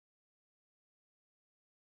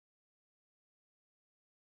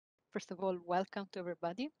First of all, welcome to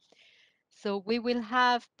everybody. So we will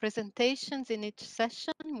have presentations in each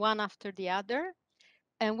session, one after the other,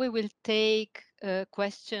 and we will take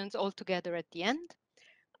questions all together at the end.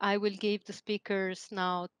 I will give the speakers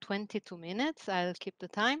now 22 minutes. I'll keep the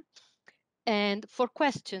time. And for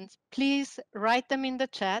questions, please write them in the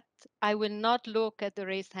chat. I will not look at the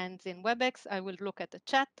raised hands in WebEx. I will look at the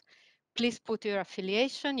chat. Please put your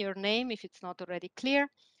affiliation, your name, if it's not already clear,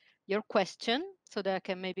 your question, so that I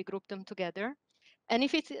can maybe group them together. And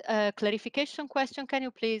if it's a clarification question, can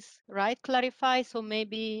you please write clarify? So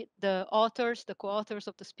maybe the authors, the co-authors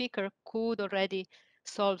of the speaker could already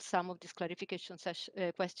solve some of these clarification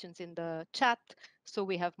questions in the chat, so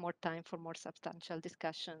we have more time for more substantial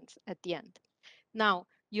discussions at the end. Now,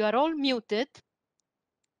 you are all muted.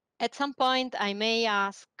 At some point, I may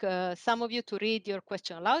ask some of you to read your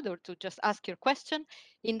question aloud or to just ask your question.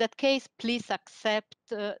 In that case, please accept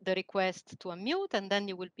the request to unmute, and then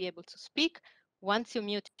you will be able to speak. Once you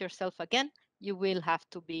mute yourself again, you will have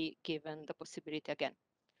to be given the possibility again.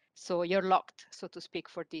 So you're locked, so to speak,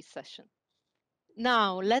 for this session.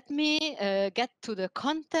 Now, let me get to the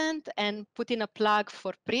content and put in a plug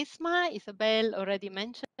for Prisma. Isabel already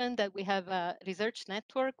mentioned that we have a research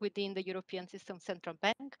network within the European System Central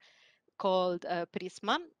Bank called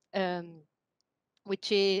Prisma,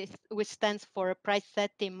 which stands for Price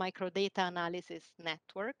Setting Microdata Analysis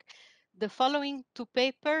Network. The following two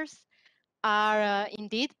papers are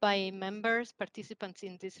indeed by members, participants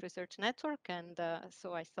in this research network, and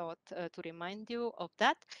so I thought to remind you of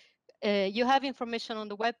that. You have information on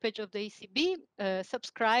the webpage of the ECB.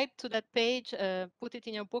 Subscribe to that page, put it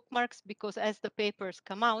in your bookmarks, because as the papers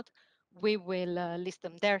come out, we will list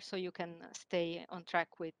them there so you can stay on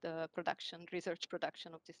track with the research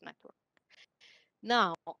production of this network.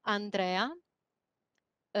 Now, Andrea,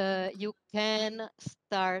 you can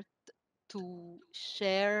start to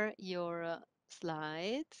share your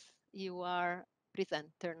slides. You are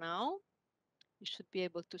presenter now. You should be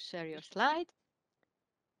able to share your slide.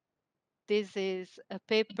 This is a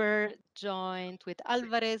paper joined with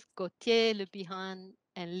Alvarez, Gautier, Bihan,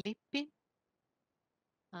 and Lippi.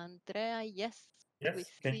 Andrea, yes, we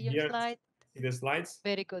see your slide. See the slides?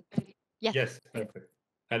 Very good. Yes. Yes, perfect.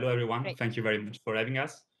 Hello, everyone. Great. Thank you very much for having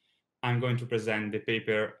us. I'm going to present the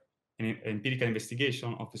paper, an empirical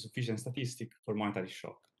investigation of the sufficient statistic for monetary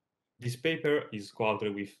shock. This paper is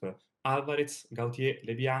co-authored with Alvarez, Gautier,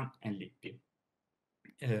 Bihan, and Lippi.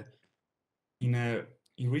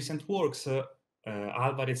 In recent works,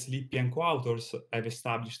 Alvarez, Lippi, and co-authors have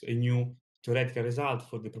established a new theoretical result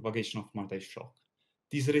for the propagation of monetary shock.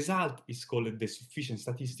 This result is called the sufficient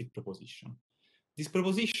statistic proposition. This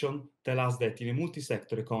proposition tells us that in a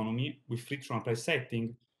multi-sector economy with frictional price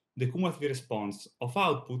setting, the cumulative response of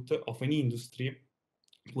output of an industry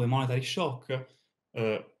to a monetary shock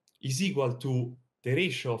is equal to the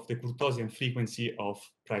ratio of the Kurtosian frequency of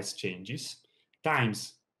price changes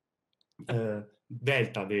times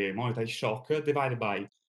delta, the monetary shock, divided by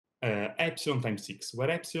epsilon times 6,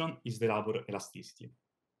 where epsilon is the labor elasticity.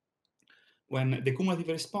 When the cumulative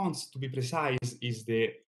response, to be precise, is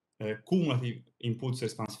the cumulative impulse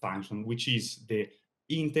response function, which is the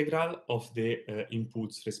integral of the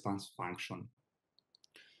impulse response function.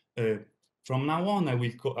 From now on, I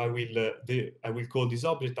will call this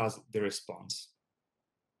object as the response.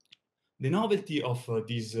 The novelty of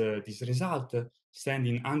this result stands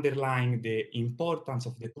in underlying the importance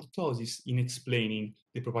of the kurtosis in explaining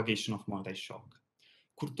the propagation of monetary shock.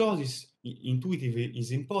 Kurtosis intuitively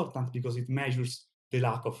is important because it measures the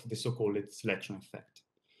lack of the so-called selection effect.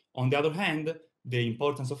 On the other hand, the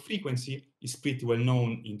importance of frequency is pretty well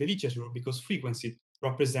known in the literature because frequency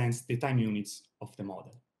represents the time units of the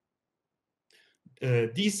model.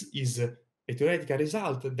 This is a theoretical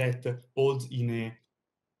result that holds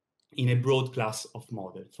in a broad class of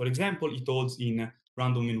model. For example, it holds in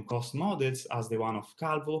random minimum cost models as the one of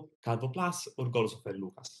Calvo, Calvo Plus, or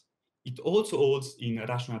Golosov-Lucas. It also holds in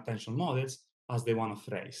rational attention models as the one of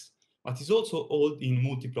Reis, but is also held in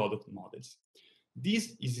multi-product models.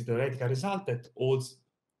 This is a theoretical result that holds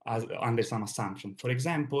under some assumption. For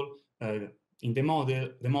example, in the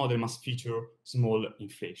model must feature small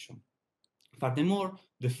inflation. Furthermore,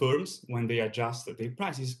 the firms, when they adjust their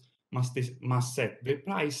prices, must set the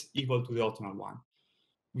price equal to the optimal one.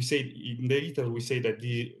 We say in the literature, we say that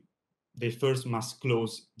they first must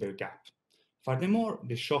close their gap. Furthermore,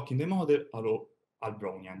 the shock in the model are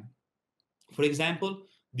Brownian. For example,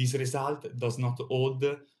 this result does not hold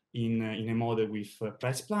in a model with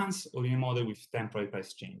price plans or in a model with temporary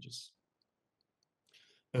price changes.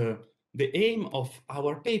 The aim of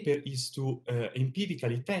our paper is to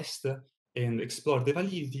empirically test and explore the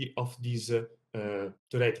validity of this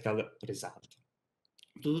theoretical result.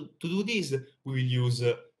 To do this, we will use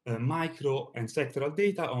micro and sectoral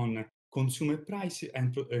data on consumer price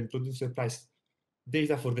and producer price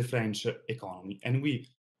data for the French economy. And we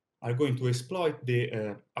are going to exploit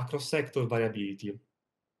the across-sector variability.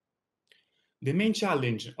 The main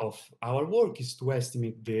challenge of our work is to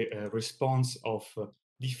estimate the response of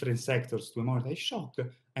different sectors to a monetary shock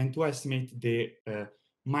and to estimate the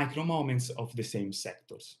micro moments of the same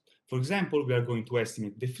sectors. For example, we are going to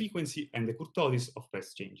estimate the frequency and the kurtosis of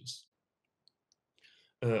price changes.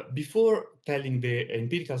 Before telling the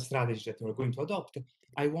empirical strategy that we are going to adopt,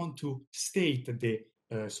 I want to state the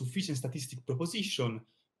sufficient statistic proposition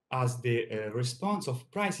as the response of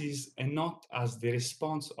prices and not as the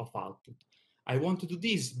response of output. I want to do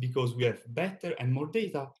this because we have better and more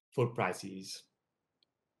data for prices.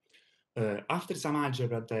 After some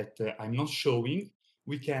algebra that I'm not showing,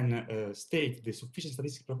 we can state the sufficient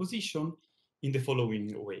statistic proposition in the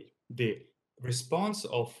following way. The response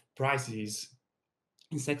of prices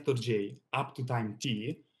in sector J up to time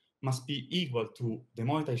t must be equal to the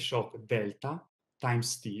monetary shock delta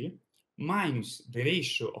times t minus the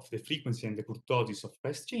ratio of the frequency and the kurtosis of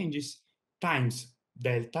price changes times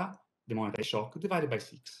delta, the monetary shock, divided by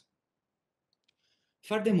 6.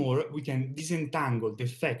 Furthermore, we can disentangle the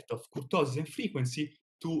effect of kurtosis and frequency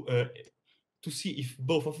to see if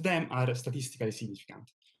both of them are statistically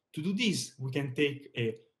significant. To do this, we can take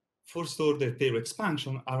a first-order Taylor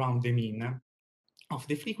expansion around the mean of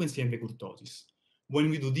the frequency and the kurtosis. When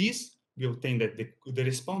we do this, we obtain that the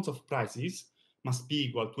response of prices must be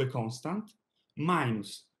equal to a constant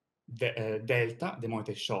minus the delta, the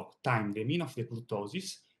monetary shock, times the mean of the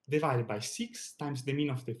kurtosis, divided by 6 times the mean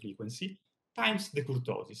of the frequency, times the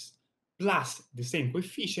kurtosis, plus the same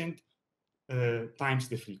coefficient times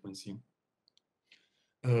the frequency.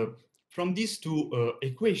 From these two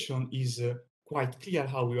equations is quite clear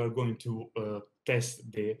how we are going to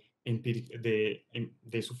test the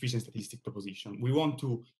sufficient statistic proposition. We want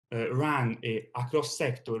to run a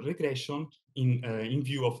cross-sector regression in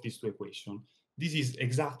view of these two equations. This is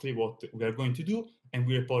exactly what we are going to do, and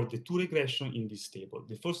we report the two regressions in this table.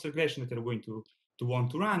 The first regression that we're going to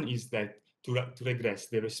want to run is that to regress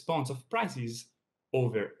the response of prices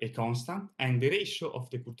over a constant and the ratio of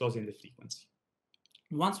the kurtosis and the frequency.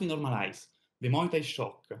 Once we normalize the monetary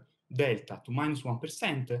shock delta to minus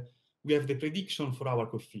 1%, we have the prediction for our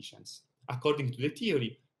coefficients. According to the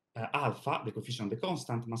theory, alpha, the coefficient of the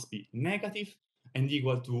constant, must be negative and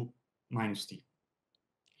equal to minus t.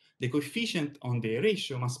 The coefficient on the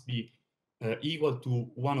ratio must be equal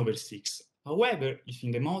to 1 over 6. However, if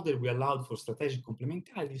in the model we allowed for strategic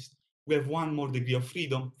complementarities, we have one more degree of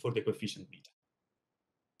freedom for the coefficient beta.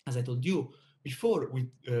 As I told you before,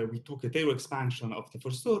 we took a Taylor expansion of the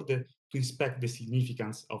first order to inspect the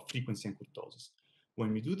significance of frequency and kurtosis.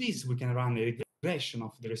 When we do this, we can run a regression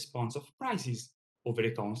of the response of prices over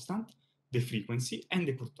a constant, the frequency, and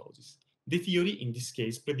the kurtosis. The theory, in this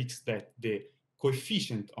case, predicts that the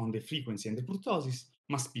coefficient on the frequency and the kurtosis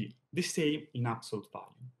must be the same in absolute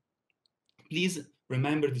value. Please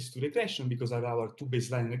remember these two regressions because are our two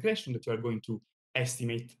baseline regressions that we are going to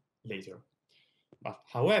estimate later. But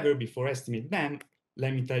however, before estimating them,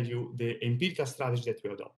 let me tell you the empirical strategy that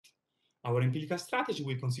we adopt. Our empirical strategy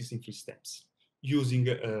will consist in 3 steps, using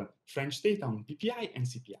French data on PPI and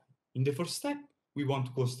CPI. In the first step, we want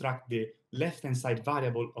to construct the left-hand side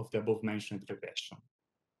variable of the above-mentioned regression.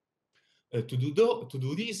 To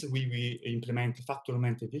do this, we will implement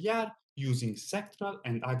factor-augmented VAR using sectoral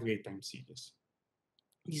and aggregate time series.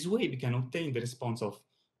 This way, we can obtain the response of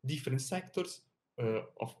different sectors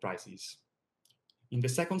of prices. In the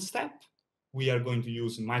second step, we are going to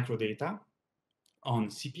use microdata on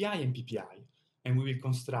CPI and PPI, and we will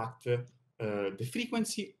construct the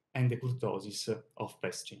frequency and the kurtosis of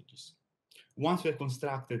price changes. Once we have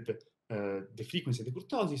constructed the frequency and the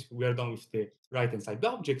kurtosis, we are done with the right-hand side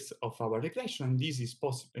objects of our regression, and this is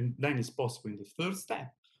possible, and then it's possible in the third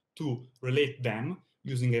step to relate them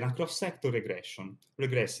using an across-sector regression,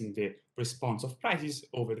 regressing the response of prices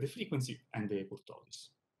over the frequency and the kurtosis.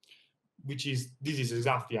 This is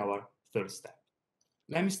exactly our third step.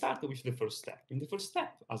 Let me start with the first step. In the first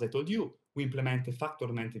step, as I told you, we implement a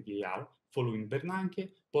factor-augmented VAR following Bernanke,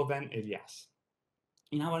 Boven, and Elias.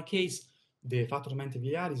 In our case, the factor-augmented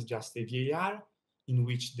VAR is just a VAR in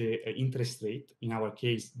which the interest rate, in our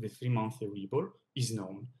case, the 3-month Euribor, is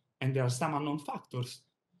known, and there are some unknown factors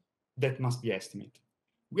that must be estimated.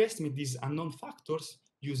 We estimate these unknown factors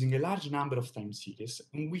using a large number of time series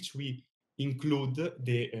in which we include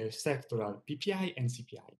the sectoral PPI and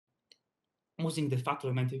CPI. Using the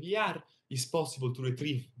factor-augmented VAR, it's possible to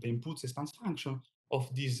retrieve the impulse response function of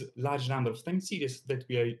this large number of time series that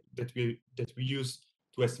we use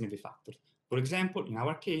to estimate the factor. For example, in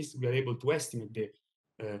our case, we are able to estimate the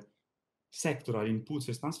sectoral impulse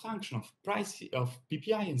response function of price of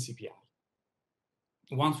PPI and CPI.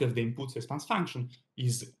 Once we have the impulse response function,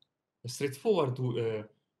 is straightforward to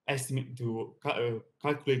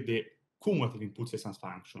calculate the cumulative impulse response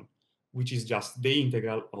function, which is just the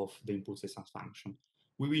integral of the impulse response function.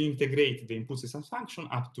 We will integrate the impulse response function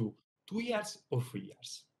up to 2 years or 3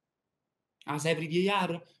 years. As every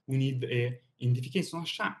VAR, we need an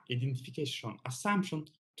identification assumption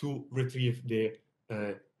to retrieve the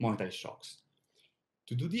monetary shocks.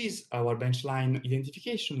 To do this, our benchline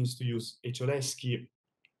identification is to use a Cholesky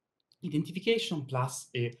identification plus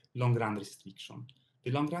a long-run restriction. The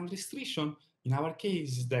long-run restriction, in our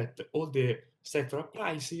case, is that all the sectoral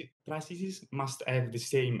prices must have the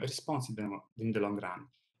same response in the long run.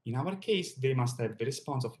 In our case, they must have the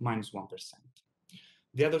response of -1%.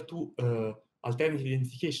 The other two alternative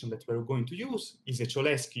identification that we're going to use is a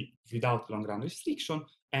Cholesky without long-run restriction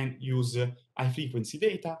and use high-frequency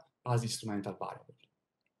data as instrumental variable.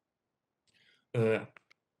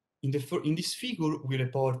 In this figure, we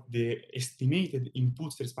report the estimated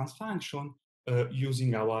impulse response function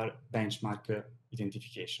using our benchmark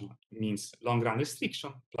identification. It means long-run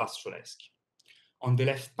restriction plus Cholesky. On the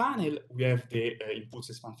left panel, we have the impulse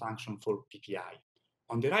response function for PPI.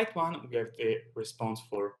 On the right one, we have the response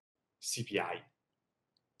for CPI.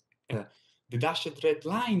 The dashed red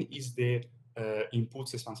line is the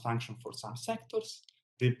impulse response function for some sectors.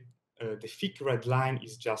 The thick red line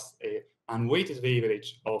is just an unweighted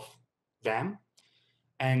average of them.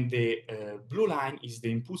 And the blue line is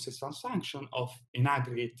the impulse response function of an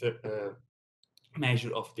aggregate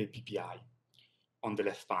measure of the PPI on the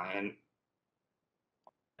left panel, and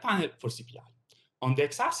panel for CPI. On the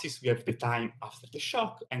x-axis, we have the time after the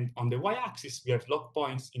shock, and on the y-axis, we have log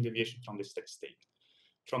points in deviation from the steady state.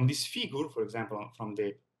 From this figure, for example, from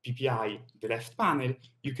the PPI, the left panel,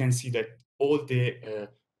 you can see that all the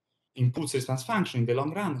impulse response function in the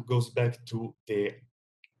long run goes back to the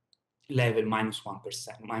level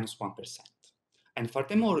 -1%. And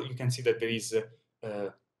furthermore, you can see that there is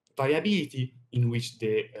variability in which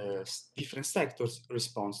the different sectors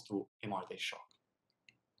respond to a monetary shock.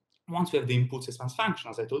 Once we have the impulse response function,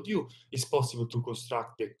 as I told you, it's possible to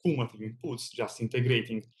construct the cumulative impulse, just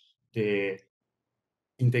integrating the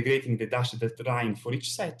dashed line for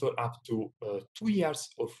each sector up to 2 years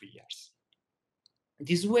or 3 years.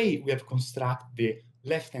 This way, we have constructed the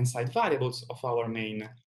left-hand side variables of our main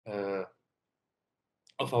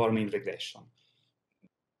regression.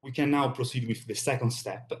 We can now proceed with the second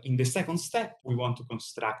step. In the second step, we want to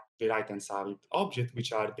construct the right-hand side object,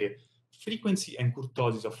 which are the frequency and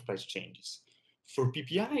kurtosis of price changes. For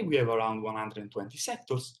PPI, we have around 120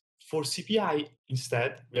 sectors. For CPI,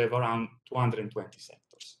 instead, we have around 220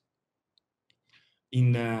 sectors.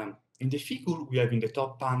 In the figure, we have in the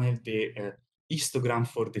top panel the histogram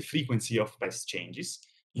for the frequency of price changes.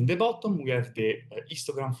 In the bottom, we have the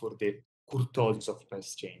histogram for the kurtosis of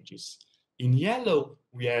price changes. In yellow,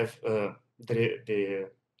 we have the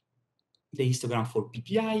histogram for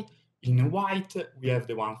PPI. In white, we have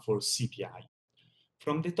the one for CPI.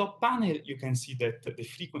 From the top panel, you can see that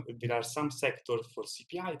there are some sectors for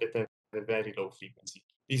CPI that have a very low frequency.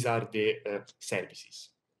 These are the services.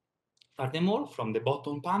 Furthermore, from the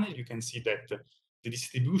bottom panel, you can see that the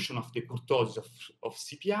distribution of the kurtosis of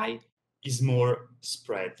CPI is more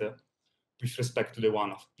spread with respect to the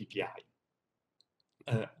one of PPI.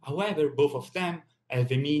 However, both of them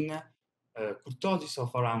have a mean kurtosis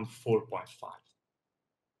of around 4.5.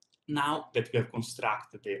 Now that we have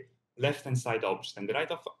constructed the left-hand side object and the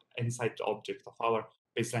right-hand side object of our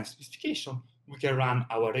baseline specification, we can run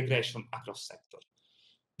our regression across sectors.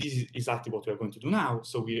 This is exactly what we are going to do now.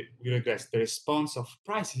 So we regress the response of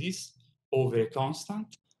prices over a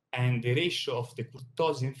constant and the ratio of the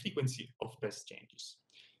kurtosis and frequency of price changes.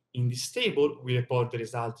 In this table, we report the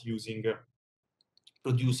result using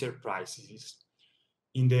producer prices.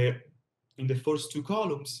 In the first two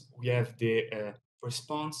columns, we have the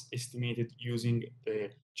response estimated using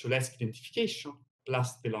the Cholesky identification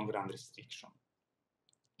plus the long-run restriction.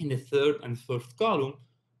 In the third and fourth column,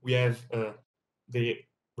 we have the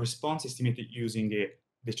response estimated using the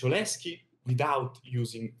Cholesky without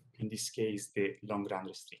using, in this case, the long-run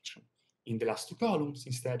restriction. In the last two columns,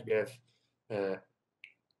 instead, we have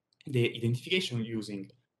the identification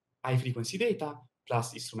using high-frequency data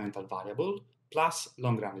plus instrumental variable plus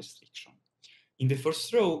long-run restriction. In the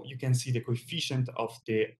first row, you can see the coefficient of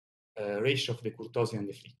the ratio of the kurtosis and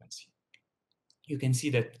the frequency. You can see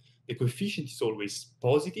that the coefficient is always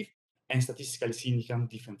positive and statistically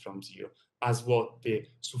significant different from 0, as what the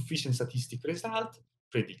sufficient statistic result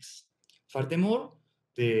predicts. Furthermore,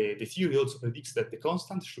 the theory also predicts that the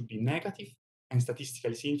constant should be negative and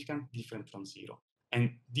statistically significant different from 0.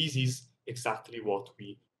 And this is exactly what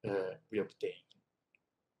we obtain.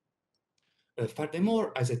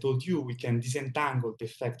 Furthermore, as I told you, we can disentangle the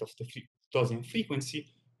effect of the Gaussian frequency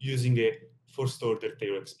using a first-order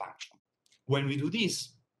Taylor expansion. When we do this,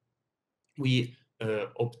 we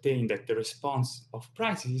obtain that the response of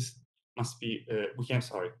prices must be,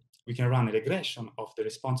 we can run a regression of the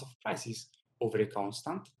response of prices over a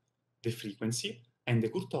constant, the frequency, and the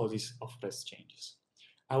kurtosis of price changes.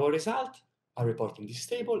 Our results are reported in this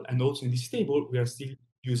table, and also in this table, we are still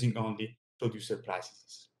using only producer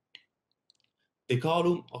prices. The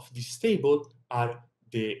column of this table are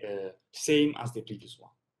the same as the previous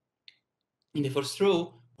one. In the first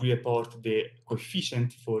row, we report the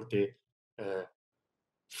coefficient for the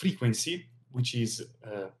frequency, which is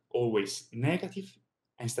always negative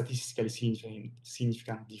and statistically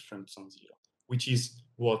significant different from 0, which is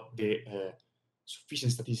what the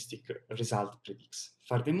sufficient statistic result predicts.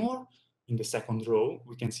 Furthermore, in the second row,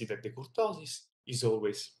 we can see that the kurtosis is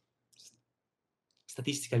always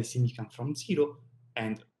statistically significant from 0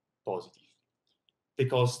 and positive. The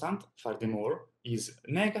constant, furthermore, is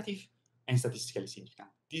negative and statistically significant.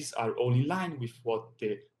 These are all in line with what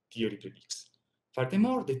the theory predicts.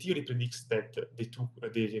 Furthermore, the theory predicts that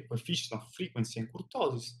the coefficient of frequency and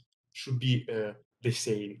kurtosis should be the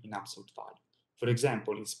same in absolute value. For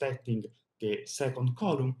example, inspecting the second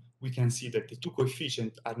column, we can see that the two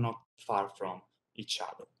coefficients are not far from each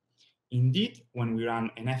other. Indeed, when we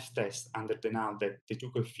run an F-test under the null that the two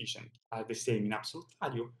coefficients are the same in absolute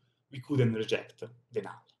value, we couldn't reject the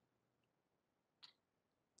null.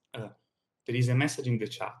 There is a message in the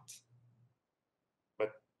chat,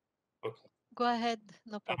 but okay. Go ahead,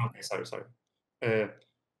 no problem. Okay, sorry.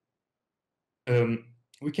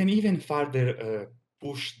 We can even further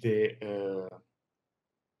push the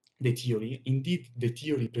theory. Indeed, the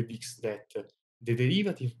theory predicts that the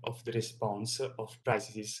derivative of the response of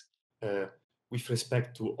prices with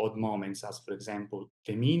respect to odd moments, as for example,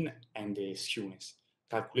 the mean and the skewness,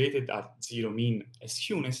 calculated at 0 mean and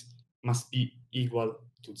skewness, must be equal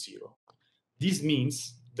to 0. This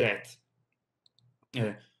means that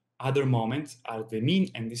other moments are the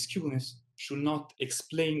mean and the skewness should not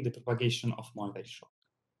explain the propagation of monetary shock.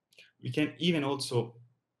 We can even also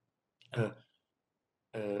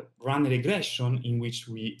run a regression in which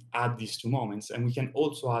we add these two moments, and we can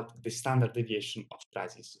also add the standard deviation of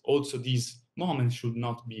prices. Also, these moments should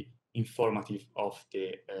not be informative of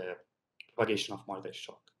the propagation of monetary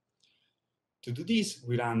shock. To do this,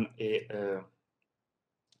 we run a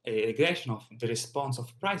regression of the response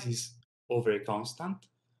of prices over a constant,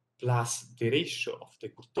 plus the ratio of the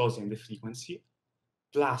kurtosis and the frequency,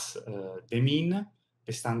 plus the mean,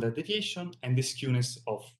 the standard deviation, and the skewness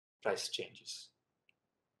of price changes.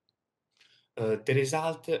 The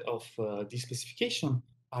result of this specification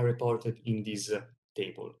are reported in this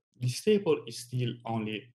table. This table is still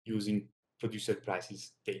only using producer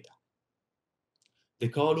prices data. The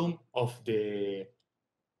column of the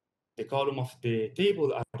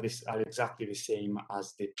table are exactly the same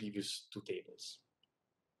as the previous two tables.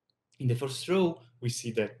 In the first row, we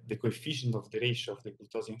see that the coefficient of the ratio of the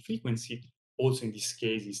kurtosian frequency, also in this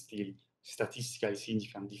case, is still statistically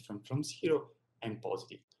significant different from 0 and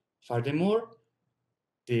positive. Furthermore,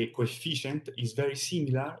 the coefficient is very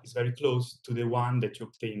similar, is very close to the one that you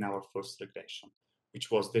obtained in our first regression,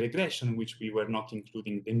 which was the regression in which we were not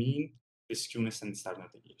including the mean, the skewness, and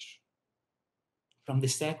standard deviation. From the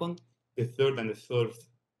second, the third, and the third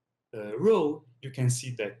row, you can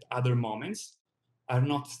see that other moments are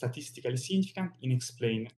not statistically significant in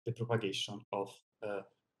explaining the propagation of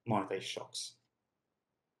monetary shocks.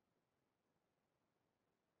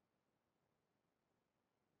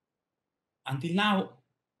 Until now,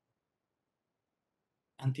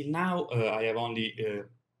 I have only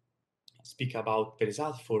speak about the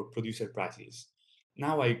result for producer prices.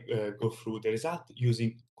 Now I go through the result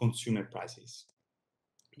using consumer prices.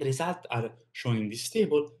 The results are shown in this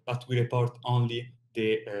table, but we report only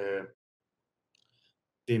the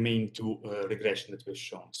main two regression that we've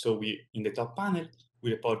shown. So we, in the top panel,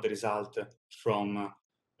 we report the result from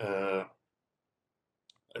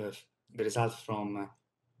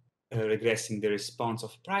regressing the response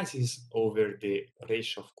of prices over the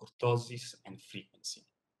ratio of kurtosis and frequency.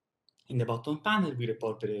 In the bottom panel, we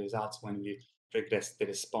report the results when we regress the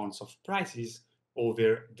response of prices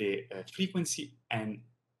over the frequency and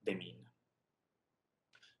the mean.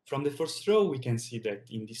 From the first row, we can see that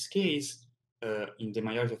in this case, in the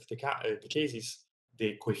majority of the cases,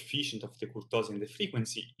 the coefficient of the kurtosis and the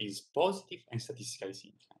frequency is positive and statistically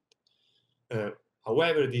significant.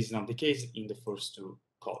 However, this is not the case in the first two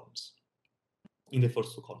columns. In the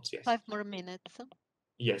first two columns, yes. 5 more minutes.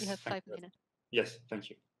 Yes. You have 5 minutes. Yes, thank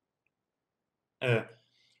you.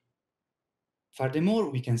 Furthermore,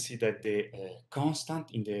 we can see that the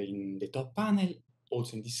constant in the top panel,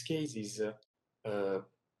 also in this case, is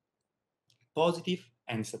positive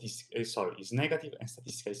and is negative and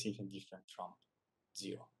statistically significant different from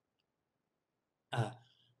 0.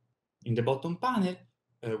 In the bottom panel,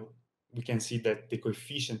 we can see that the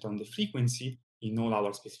coefficient on the frequency in all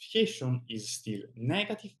our specification is still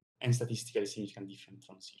negative and statistically significant different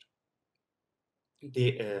from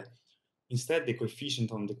 0. Instead, the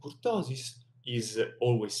coefficient on the kurtosis is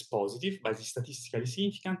always positive, but is statistically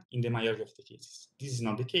significant in the majority of the cases. This is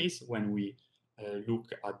not the case when we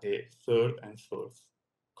look at the third and fourth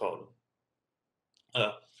column.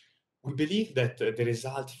 We believe that the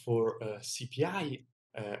results for CPI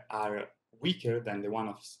are weaker than the one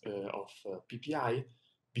of PPI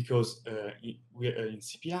because in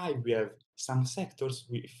CPI we have some sectors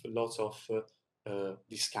with lots of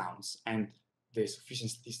discounts, and the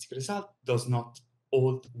sufficient statistic result does not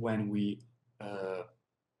hold when we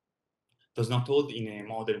does not hold in a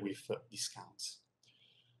model with discounts.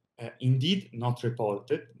 Indeed, not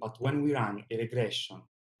reported, but when we run a regression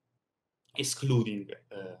excluding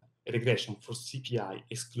a regression for CPI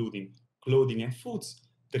excluding clothing and foods,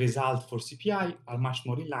 the results for CPI are much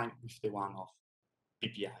more in line with the one of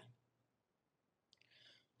PPI.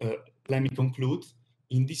 Let me conclude.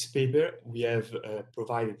 In this paper, we have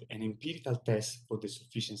provided an empirical test for the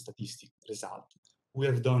sufficient statistic result. We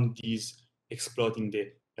have done this exploiting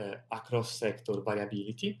the across-sector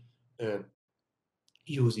variability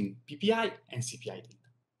using PPI and CPI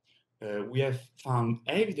data. We have found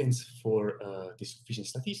evidence for the sufficient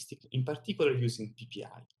statistic, in particular using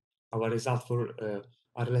PPI. Our results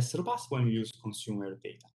are less robust when we use consumer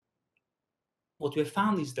data. What we have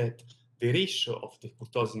found is that the ratio of the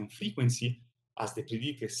kurtosis and frequency has the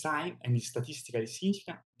predicted sign and is statistically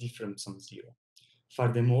significant different from 0.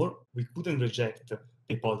 Furthermore, we couldn't reject the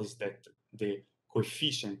hypothesis that the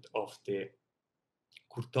coefficient of the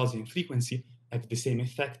kurtosis and frequency have the same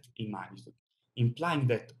effect in magnitude, implying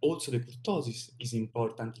that also the kurtosis is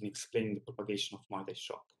important in explaining the propagation of monetary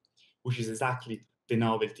shock, which is exactly the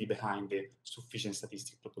novelty behind the sufficient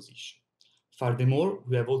statistic proposition. Furthermore,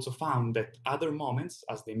 we have also found that other moments,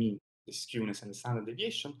 as the mean, the skewness, and the standard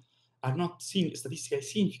deviation, are not statistically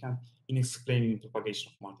significant in explaining the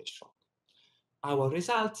propagation of monetary shock. Our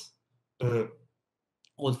results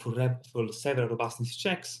hold for several robustness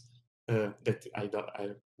checks that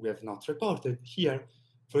we have not reported here.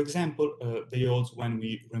 For example, they hold when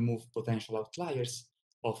we remove potential outliers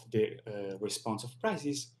of the response of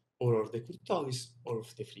prices, or of the kurtosis, or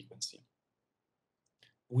of the frequency.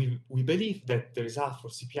 We believe that the results for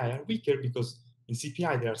CPI are weaker because in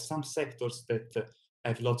CPI there are some sectors that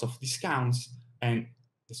have lots of discounts, and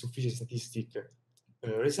the sufficient statistic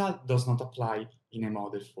result does not apply in a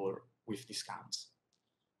model with discounts.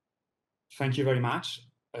 Thank you very much.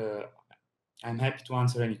 I'm happy to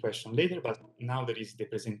answer any question later, but now there is the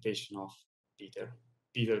presentation of Peter.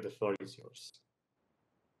 Peter, the floor is yours.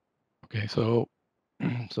 Okay, so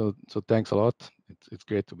thanks a lot. It's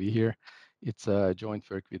great to be here. It's a joint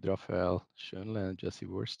work with Raphael, Schoenle, and Jesse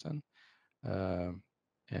Wursten,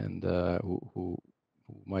 and who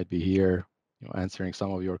might be here, answering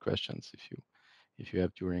some of your questions if you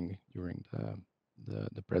have during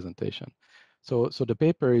the presentation. So the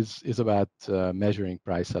paper is about measuring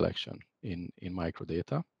price selection in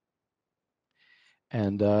microdata,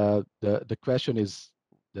 and the question is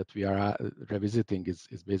that we are revisiting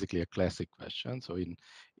is basically a classic question. So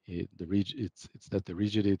it's that the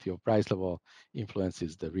rigidity of price level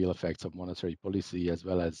influences the real effects of monetary policy as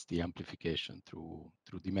well as the amplification through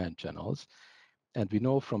demand channels. And we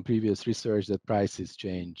know from previous research that prices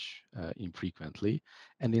change infrequently,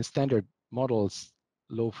 and in standard models,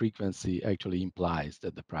 low frequency actually implies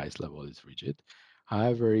that the price level is rigid.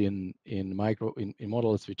 However, in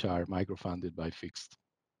models which are micro-funded by fixed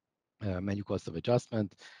menu cost of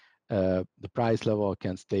adjustment, the price level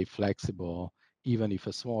can stay flexible even if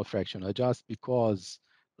a small fraction adjusts, because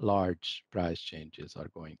large price changes are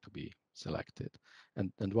going to be selected.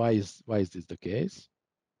 And why is this the case?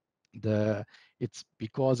 It's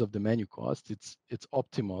because of the menu cost. It's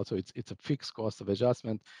optimal, so it's a fixed cost of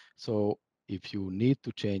adjustment. So if you need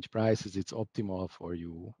to change prices, it's optimal for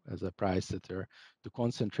you as a price setter to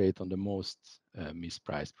concentrate on the most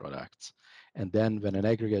mispriced products. And then when an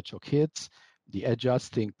aggregate shock hits, the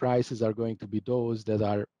adjusting prices are going to be those that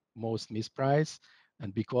are most mispriced,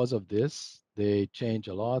 And because of this, they change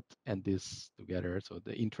a lot, and this together, so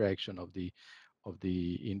the interaction of the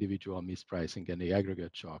individual mispricing and the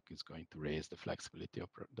aggregate shock is going to raise the flexibility of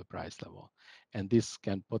the price level. And this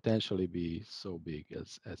can potentially be so big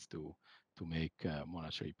as to make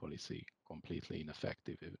monetary policy completely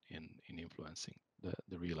ineffective in influencing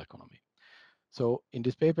the real economy. So in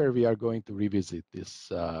this paper, we are going to revisit this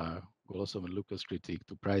Golosov and Lucas critique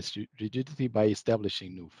to price rigidity by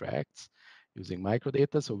establishing new facts using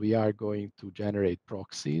microdata. So we are going to generate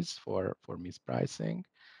proxies for mispricing.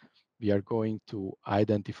 We are going to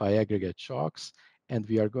identify aggregate shocks, and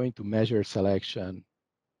we are going to measure selection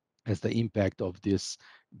as the impact of this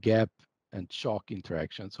gap and shock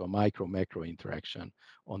interaction, so a micro-macro interaction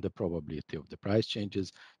on the probability of the price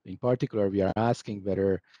changes. In particular, we are asking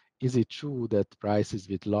whether is it true that prices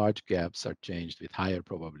with large gaps are changed with higher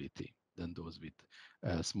probability than those with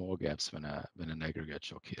small gaps when an aggregate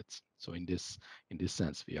shock hits. So in this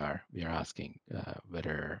sense, we are asking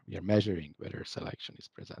whether we are measuring whether selection is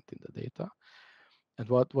present in the data. And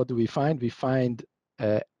what do we find? We find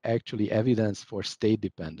actually evidence for state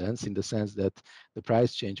dependence in the sense that the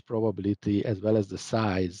price change probability as well as the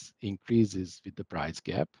size increases with the price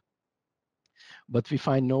gap. But we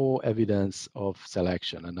find no evidence of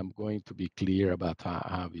selection, and I'm going to be clear about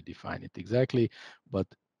how we define it exactly. But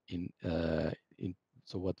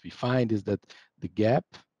so what we find is that the gap,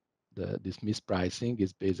 this mispricing,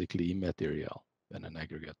 is basically immaterial when an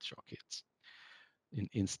aggregate shock hits.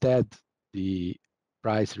 Instead, the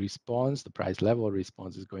price response, the price level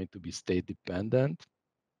response, is going to be state dependent,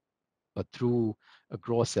 but through a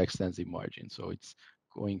gross extensive margin. So it's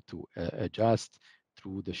going to adjust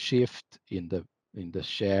through the shift in the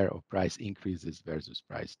share of price increases versus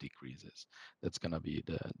price decreases. That's going to be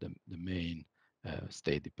the main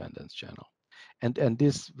state dependence channel. And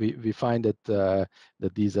this we find that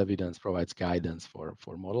these evidence provides guidance for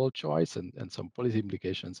model choice and some policy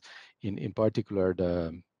implications. In particular,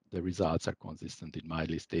 the results are consistent in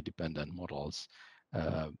mildly state dependent models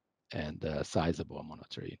and sizable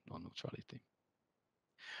monetary non-neutrality.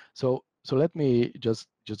 So let me just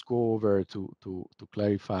go over to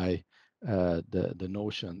clarify the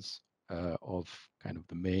notions of kind of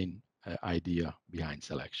the main idea behind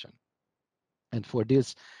selection. And for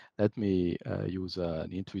this, let me use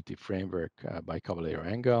an intuitive framework by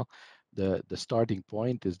Cavaliero-Engel. The starting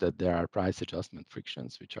point is that there are price adjustment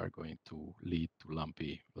frictions, which are going to lead to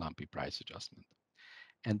lumpy price adjustment.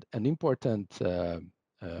 And an important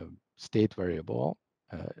state variable,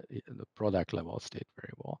 the product level state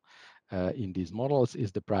variable in these models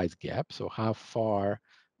is the price gap. So how far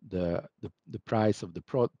the price of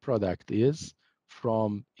the product is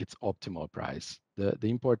from its optimal price. The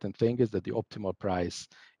important thing is that the optimal price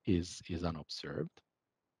is unobserved.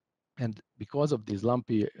 And because of these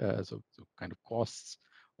lumpy so kind of costs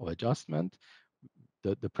of adjustment,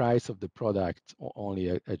 the price of the product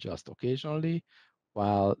only adjusts occasionally,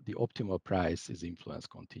 while the optimal price is influenced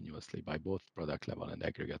continuously by both product level and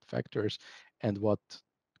aggregate factors. And what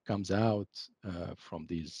comes out from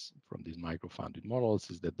these micro-founded models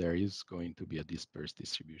is that there is going to be a dispersed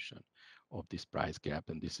distribution of this price gap,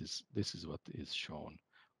 and this is what is shown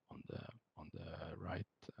on the right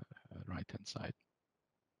hand side.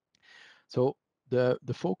 So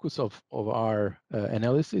the focus of our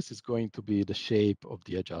analysis is going to be the shape of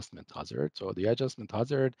the adjustment hazard. So the adjustment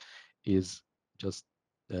hazard is just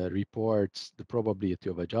reports the probability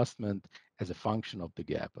of adjustment as a function of the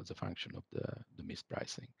gap, as a function of the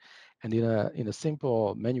mispricing. And in a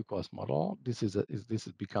simple menu cost model, this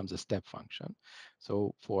becomes a step function.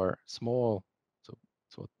 So for small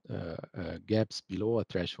gaps below a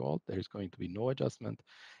threshold, there is going to be no adjustment,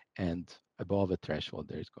 and above a threshold,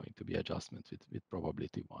 there is going to be adjustment with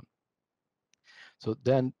probability 1. So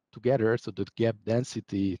then together, so the gap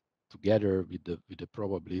density together with the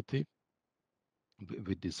probability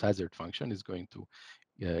with this hazard function is going to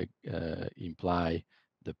imply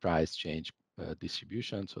the price change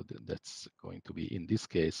distribution. So that's going to be, in this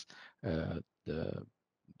case, the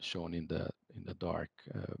shown in the dark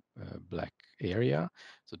black area.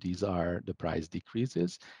 So these are the price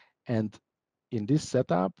decreases, and in this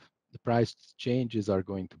setup, the price changes are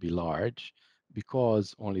going to be large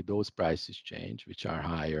because only those prices change which are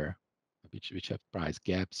higher, which have price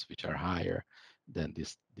gaps which are higher than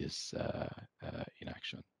this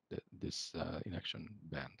inaction, this inaction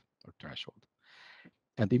band or threshold.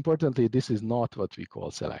 And importantly, this is not what we call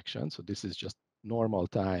selection. So this is just normal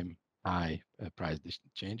time high price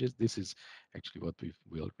changes. This is actually what we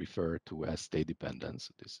will refer to as state dependence.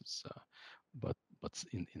 This is, but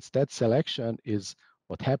instead, selection is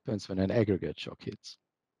what happens when an aggregate shock hits.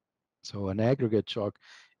 So an aggregate shock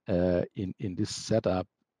in this setup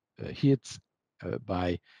hits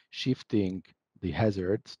by shifting the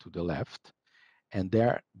hazards to the left, and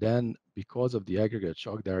then because of the aggregate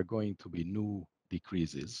shock, there are going to be new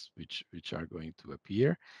decreases which are going to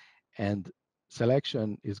appear, and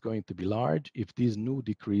selection is going to be large if these new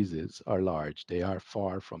decreases are large. They are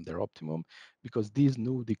far from their optimum, because these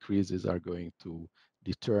new decreases are going to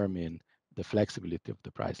determine the flexibility of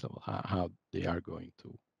the price level, how they are going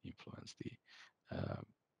to influence uh,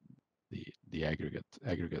 the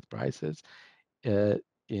aggregate prices.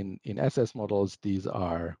 In SS models, these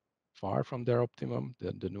are far from their optimum,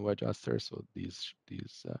 the new adjusters. So these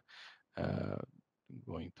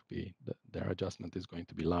going to be their adjustment is going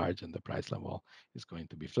to be large, and the price level is going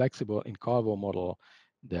to be flexible. In Calvo model,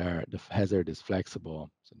 the hazard is flexible,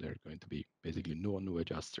 so there are going to be basically no new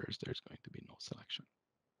adjusters. There's going to be no selection.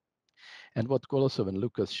 And what Kolosov and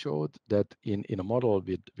Lucas showed, that in a model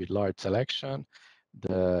with large selection,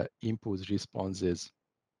 the impulse responses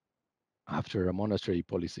after a monetary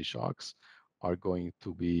policy shocks are going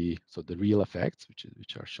to be, so the real effects,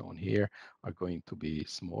 which are shown here, are going to be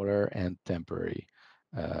smaller and temporary,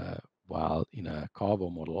 while in a Calvo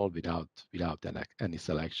model without any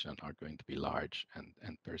selection are going to be large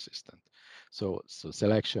and persistent. So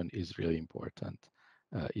selection is really important,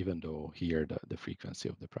 even though here the frequency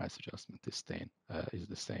of the price adjustment is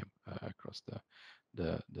the same across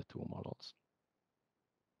the two models.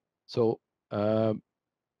 So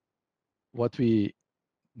what we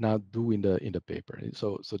now do in the paper.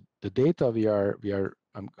 So the data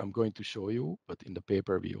I'm going to show you, but in the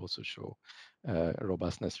paper we also show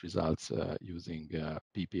robustness results using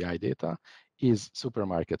PPI data, is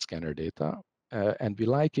supermarket scanner data, and we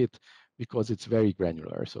like it because it's very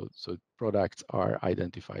granular. So products are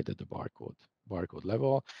identified at the barcode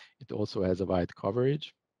level. It also has a wide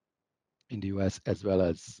coverage in the US, as well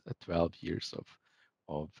as 12 years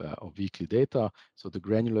of weekly data. So the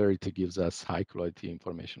granularity gives us high quality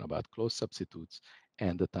information about close substitutes,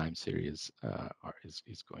 and the time series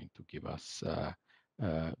is going to give us, so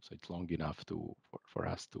it's long enough for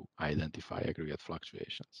us to identify aggregate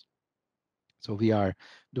fluctuations. So we are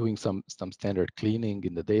doing some standard cleaning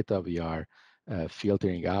in the data. We are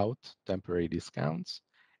filtering out temporary discounts,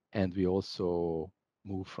 and we also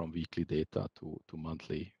move from weekly data to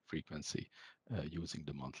monthly frequency using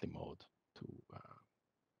the monthly mode to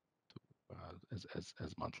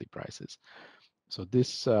as monthly prices. So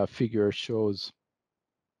this figure shows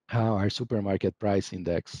how our supermarket price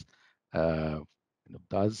index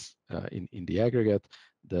does in the aggregate.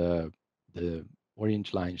 The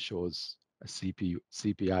orange line shows a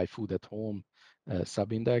CPI food at home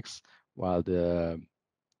subindex, while the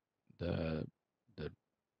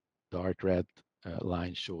dark red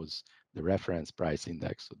line shows the reference price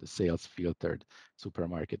index, so the sales filtered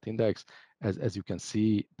supermarket index. As you can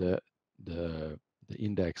see, the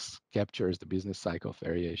index captures the business cycle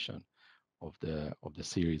variation of the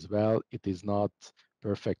series well. It is not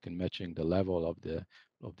perfect in matching the level of the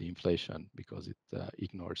inflation, because it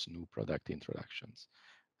ignores new product introductions,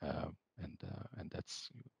 and that's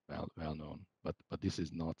well known. But this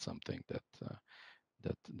is not something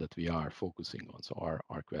that we are focusing on. So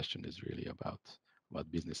our question is really about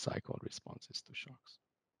business cycle responses to shocks.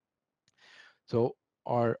 So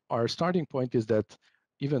our starting point is that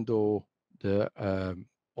even though the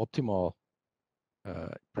optimal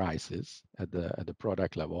prices at the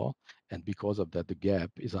product level, and because of that the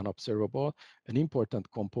gap is unobservable, an important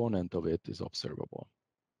component of it is observable.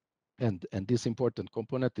 And this important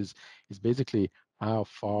component is basically how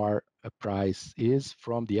far a price is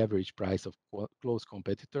from the average price of close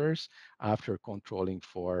competitors after controlling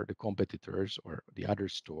for the competitors or the other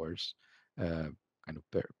stores kind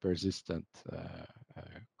of persistent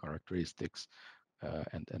characteristics,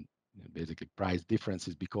 and basically price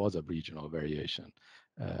differences because of regional variation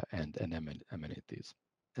and amenities.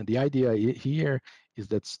 And the idea here is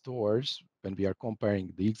that stores, when we are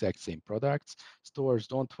comparing the exact same products, stores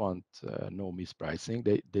don't want no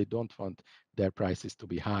mispricing. They don't want their prices to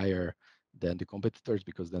be higher than the competitors,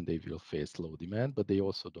 because then they will face low demand, but they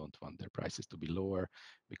also don't want their prices to be lower,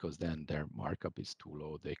 because then their markup is too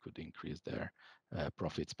low. They could increase their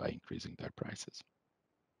profits by increasing their prices.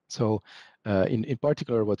 So in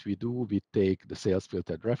particular, what we do, we take the sales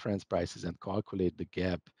filtered reference prices and calculate the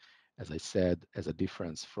gap, as I said, as a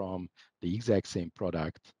difference from the exact same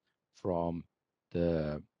product from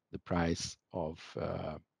the price of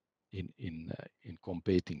in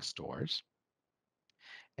competing stores.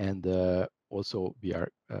 And also we are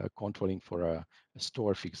controlling for a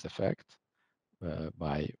store fixed effect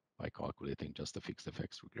by calculating just the fixed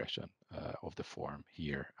effects regression of the form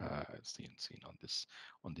here seen on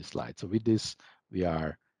this slide. So with this, we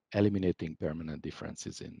are eliminating permanent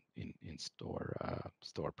differences in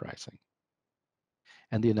store pricing.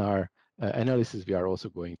 And in our analysis, we are also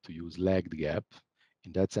going to use lagged gap.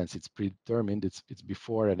 In that sense, it's predetermined. It's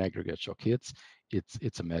before an aggregate shock hits.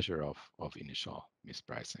 It's a measure of initial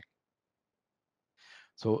mispricing.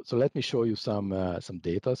 So let me show you some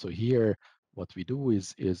data. So here, what we do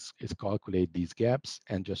is calculate these gaps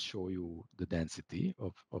and just show you the density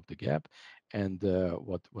of the gap. And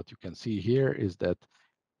what you can see here is that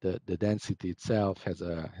the density itself has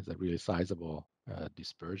a really sizable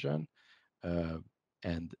dispersion,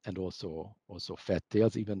 and also fat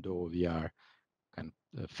tails, even though we are kind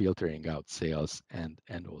of filtering out sales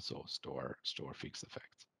and also store fixed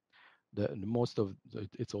effects.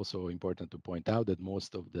 It's also important to point out that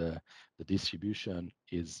most of the distribution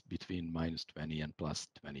is between -20 and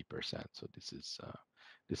 +20%. So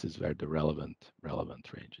this is where the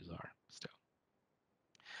relevant ranges are still.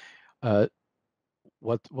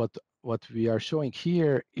 What we are showing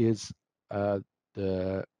here is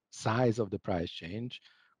the size of the price change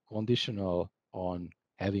conditional on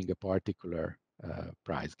having a particular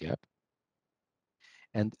price gap.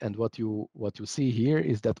 And what you see here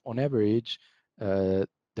is that on average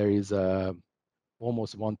there is a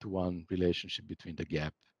almost one-to-one relationship between the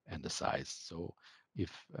gap and the size. So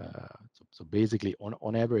if so basically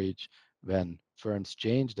on average, when firms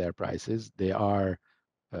change their prices, they are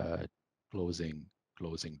closing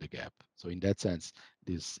the gap. So in that sense,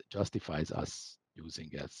 this justifies us using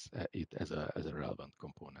it as a relevant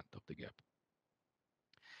component of the gap.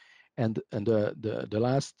 And the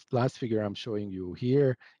last figure I'm showing you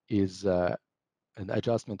here is an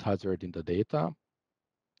adjustment hazard in the data.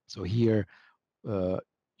 So here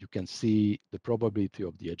you can see the probability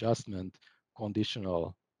of the adjustment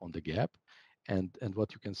conditional on the gap. And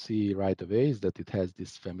what you can see right away is that it has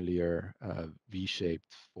this familiar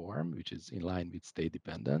V-shaped form, which is in line with state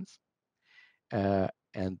dependence.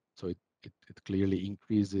 And so it clearly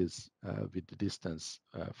increases with the distance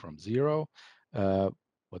from 0.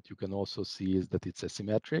 What you can also see is that it's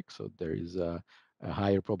asymmetric. So there is a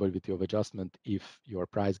higher probability of adjustment if your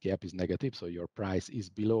price gap is negative. So your price is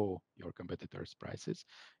below your competitors' prices.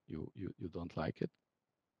 You don't like it.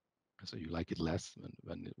 So you like it less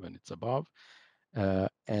when it's above.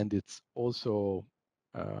 And it's also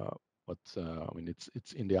I mean,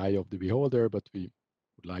 it's in the eye of the beholder, but we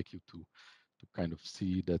would like you to kind of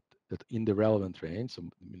see that in the relevant range, so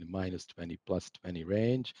in the -20 +20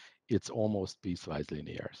 range, it's almost piecewise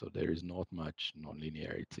linear. So there is not much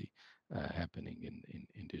nonlinearity happening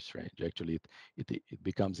in this range. Actually, it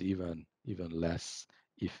becomes even less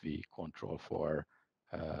if we control for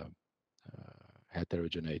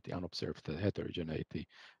heterogeneity, unobserved heterogeneity,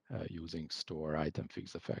 using store item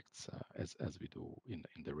fixed effects as we do in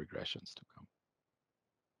the regressions to come.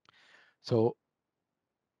 So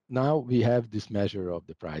now we have this measure of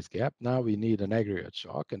the price gap. Now we need an aggregate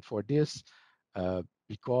shock. And for this,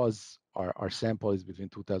 because our sample is between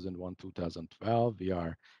 2001 2012, we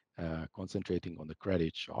are concentrating on the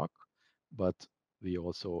credit shock. But we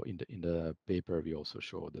also, in the paper, we also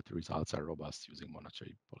show that the results are robust using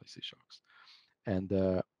monetary policy shocks. And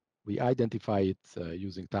we identify it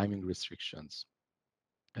using timing restrictions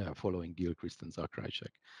following Gilchrist and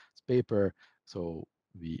Zakrzajcek's paper. So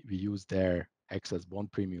we use their excess bond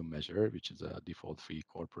premium measure, which is a default-free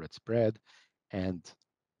corporate spread, and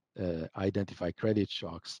identify credit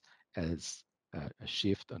shocks as a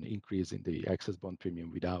shift, an increase in the excess bond premium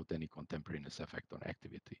without any contemporaneous effect on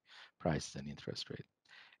activity, prices, and interest rate.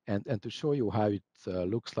 And to show you how it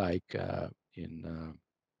looks like in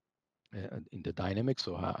the dynamics,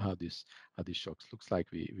 so how these shocks looks like,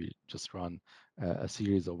 we just run a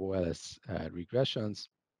series of OLS regressions,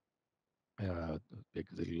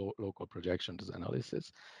 basically local projections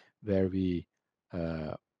analysis, where we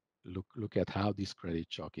look at how this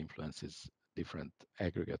credit shock influences different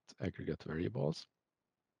aggregate variables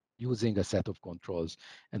using a set of controls.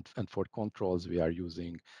 And for controls, we are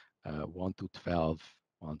using 1 to 12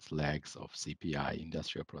 months lags of CPI,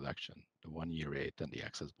 industrial production, the 1-year rate, and the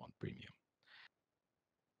excess bond premium.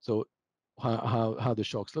 So how the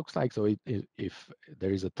shocks looks like. So if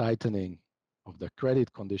there is a tightening of the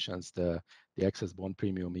credit conditions, the excess bond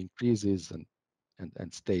premium increases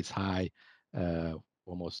and stays high for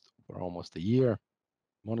almost a year.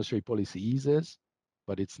 Monetary policy eases,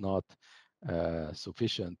 but it's not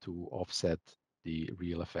sufficient to offset the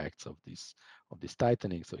real effects of this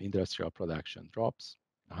tightening. So industrial production drops,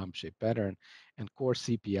 a hump-shaped pattern, and core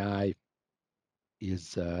CPI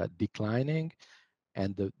is declining,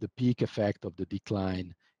 and the peak effect of the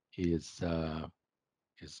decline is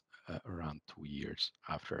around 2 years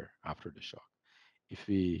after the shock. If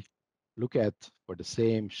we look at, for the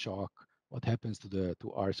same shock, what happens to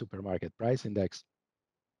our supermarket price index,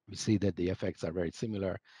 we see that the effects are very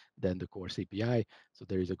similar than the core CPI. So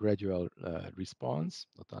there is a gradual response,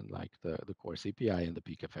 not unlike the core CPI, and the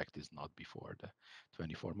peak effect is not before the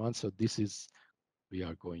 24 months. So we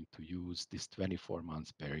are going to use this 24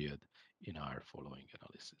 months period in our following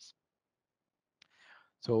analysis.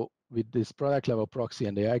 So with this product level proxy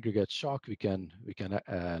and the aggregate shock, we can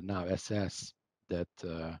now assess that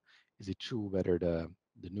is it true whether the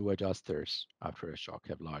new adjusters after a shock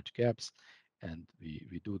have large gaps, and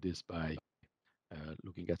we do this by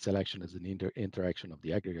looking at selection as an interaction of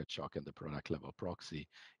the aggregate shock and the product level proxy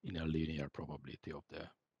in a linear probability of the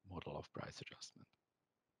model of price adjustment.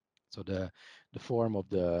 So the form of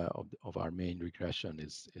our main regression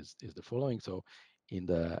is the following. So in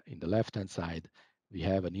the left hand side, we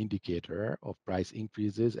have an indicator of price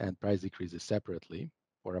increases and price decreases separately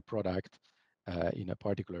for a product in a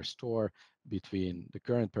particular store between the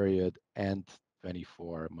current period and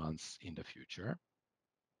 24 months in the future.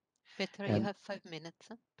 Peter, you have 5 minutes.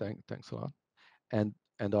 Huh? Thanks a lot. And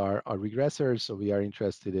our regressors, so we are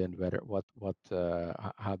interested in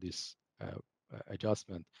how this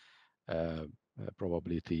adjustment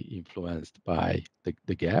probability influenced by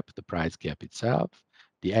the gap, the price gap itself,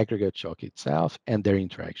 the aggregate shock itself, and their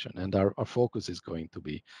interaction. And our focus is going to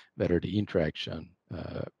be whether the interaction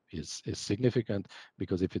is significant,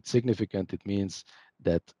 because if it's significant, it means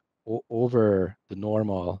that over the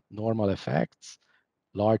normal effects,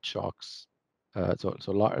 large shocks,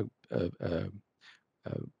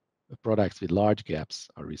 products with large gaps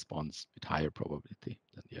are response with higher probability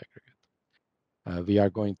than the aggregate. We are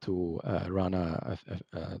going to run a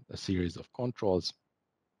series of controls,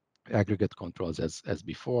 aggregate controls as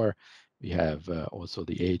before. We have also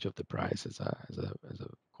the age of the price as a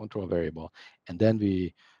control variable, and then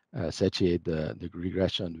we satiate the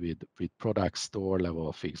regression with product store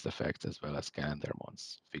level fixed effects as well as calendar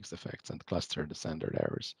months fixed effects, and cluster the standard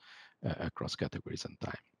errors across categories and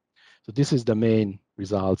time. So this is the main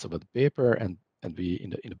results of the paper, and we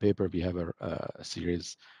in the paper we have a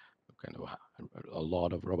series, kind of a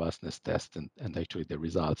lot of robustness tests, and actually the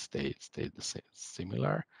results stay the same,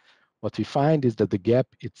 similar. What we find is that the gap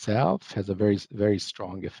itself has a very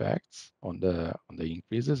strong effects on the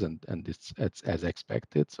increases, and it's as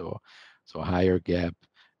expected. So a higher gap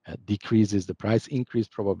decreases the price increase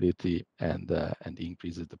probability and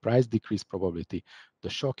increases the price decrease probability. The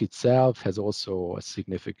shock itself has also a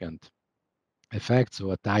significant effect. So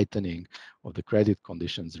a tightening of the credit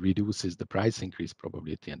conditions reduces the price increase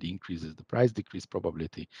probability and increases the price decrease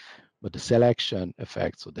probability. But the selection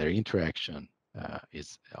effects, so their interaction,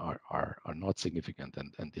 are not significant,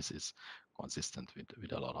 and this is consistent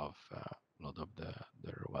with a lot of the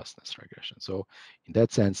robustness regression. So in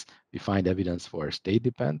that sense, we find evidence for state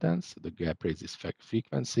dependence. The gap raises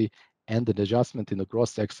frequency, and an adjustment in the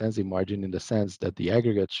gross extensive margin, in the sense that the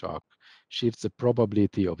aggregate shock shifts the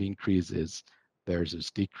probability of increases versus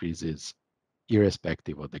decreases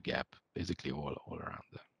irrespective of the gap, basically all around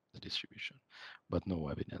the distribution, but no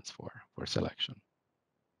evidence for selection.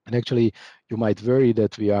 And actually, you might worry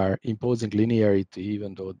that we are imposing linearity,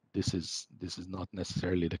 even though this is not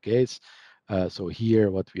necessarily the case. So here,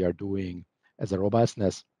 what we are doing as a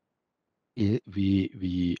robustness,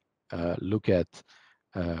 we look at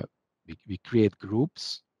we create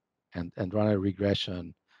groups and run a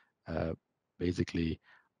regression, basically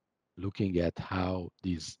looking at how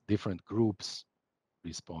these different groups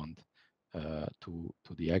respond to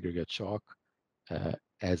the aggregate shock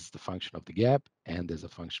as the function of the gap and as a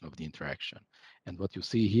function of the interaction. And what you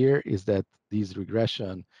see here is that this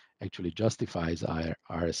regression actually justifies our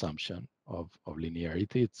assumption of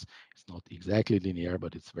linearity. It's not exactly linear,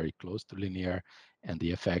 but it's very close to linear, and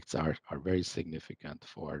the effects are very significant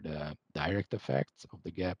for the direct effects of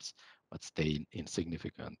the gaps, but stay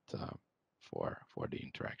insignificant for the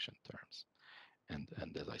interaction terms.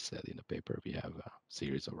 And as I said in the paper, we have a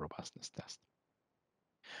series of robustness tests.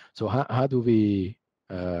 So how do we?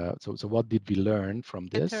 So what did we learn from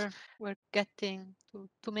this? Peter, we're getting to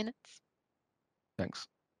 2 minutes. Thanks.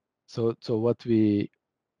 So what we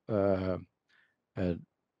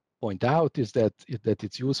point out is that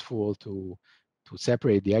it's useful to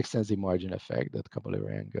separate the extensive margin effect that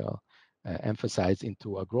Caballero-Engel emphasized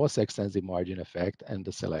into a gross extensive margin effect and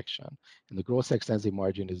the selection. And the gross extensive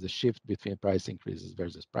margin is the shift between price increases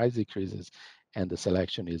versus price decreases, and the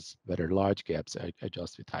selection is whether large gaps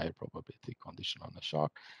adjust with higher probability condition on a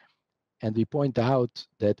shock. And we point out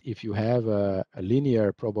that if you have a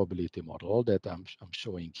linear probability model that I'm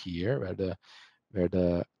showing here, where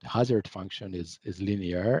the hazard function is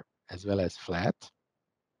linear as well as flat,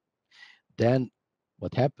 then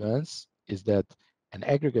what happens is that an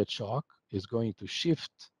aggregate shock is going to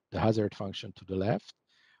shift the hazard function to the left,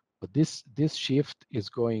 but this shift is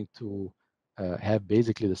going to have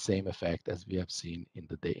basically the same effect as we have seen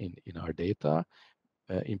in our data.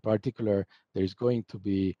 In particular, there is going to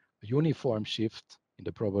be a uniform shift in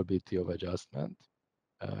the probability of adjustment.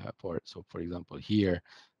 For example, here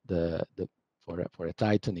for a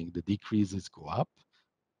tightening, the decreases go up,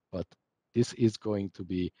 but this is going to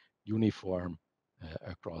be uniform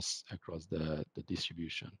across the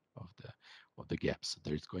distribution of the gaps.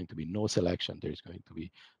 There is going to be no selection. There is going to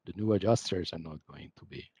be the new adjusters are not going to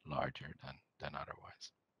be larger than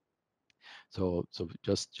otherwise. So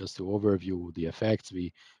just to overview the effects,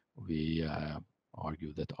 we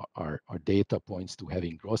argue that our data points to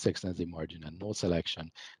having gross extensive margin and no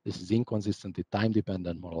selection. This is inconsistent with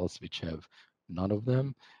time-dependent models, which have none of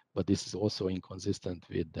them, but this is also inconsistent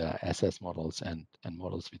with SS models and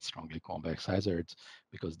models with strongly convex hazards,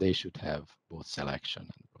 because they should have both selection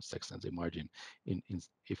and gross extensive margin.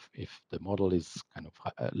 If the model is kind of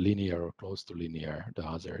linear or close to linear, the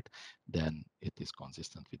hazard, then it is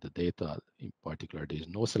consistent with the data. In particular, there is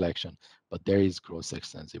no selection, but there is gross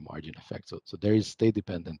extensive margin effect. So there is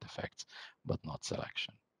state-dependent effects, but not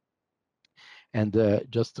selection. And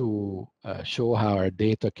just to show how our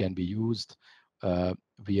data can be used,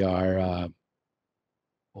 we are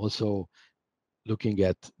also looking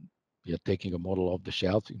at, we are taking a model off the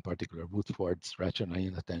shelf, in particular Woodford's rational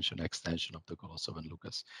inattention extension of the Kolosov and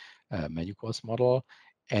Lucas menu cost model,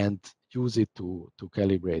 and use it to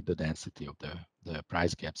calibrate the density of the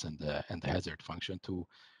price gaps and the hazard function to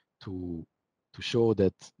show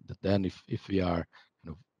that then if we are kind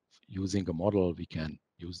of using a model, we can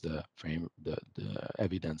use the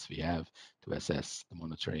evidence we have to assess the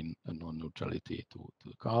monetary non-neutrality to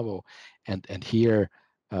the Cavo, and here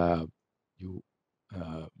you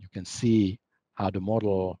can see how the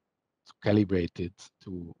model calibrated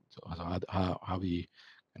how we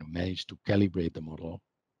kind of managed to calibrate the model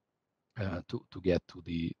to get to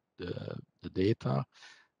the data,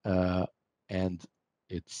 and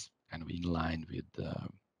it's kind of in line with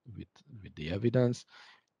the evidence.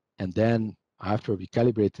 And then after we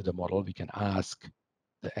calibrated the model, we can ask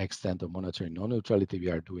the extent of monetary non-neutrality.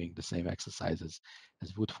 We are doing the same exercises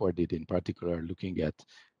as Woodford did, in particular looking at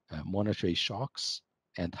monetary shocks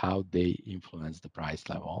and how they influence the price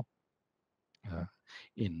level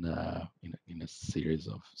in a series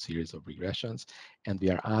of regressions. And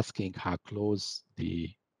we are asking how close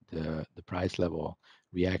the price level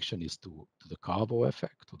reaction is to the Cavo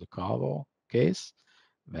effect, to the Cavo case,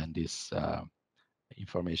 when this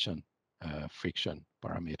information friction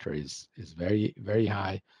parameter is very, very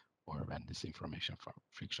high, or when this information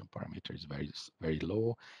friction parameter is very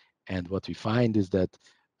low. And what we find is that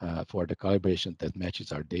for the calibration that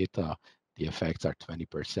matches our data, the effects are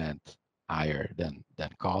 20% higher than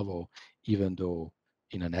Cavo, even though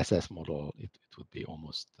in an SS model it would be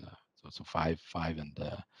almost so five and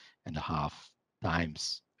a half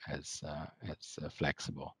times as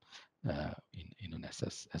flexible in an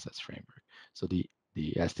SS framework. So the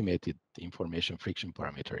estimated information friction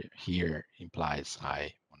parameter here implies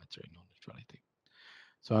high monetary non-neutrality.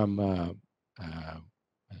 So I'm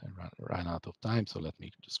ran out of time, so let me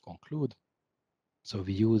just conclude. So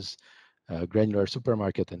we use granular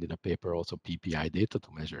supermarket and in a paper also PPI data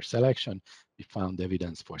to measure selection. We found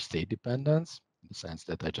evidence for state dependence in the sense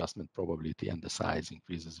that adjustment probability and the size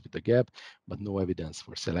increases with the gap, but no evidence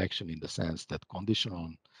for selection in the sense that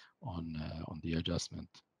condition on the adjustment,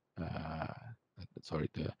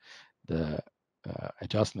 the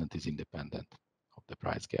adjustment is independent of the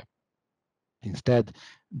price gap. Instead,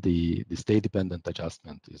 the state-dependent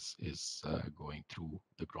adjustment is going through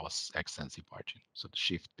the gross extensive margin, so the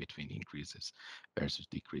shift between increases versus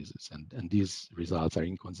decreases, and these results are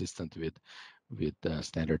inconsistent with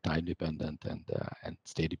standard time-dependent and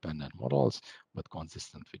state-dependent models, but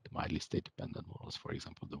consistent with the mildly state-dependent models. For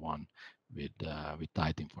example, the one with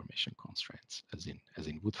tight information constraints, as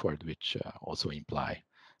in Woodford, which also imply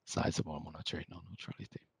sizable monetary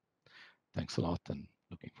non-neutrality. Thanks a lot, and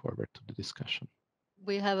looking forward to the discussion.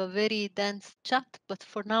 We have a very dense chat, but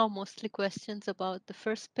for now, mostly questions about the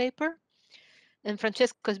first paper. And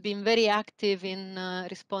Francesco has been very active in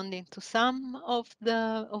responding to some of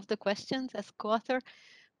the questions as co-author.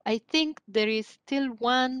 I think there is still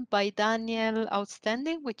one by Daniel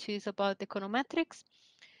outstanding, which is about econometrics.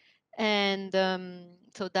 And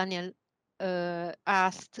so Daniel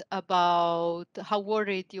asked about how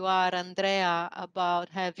worried you are, Andrea, about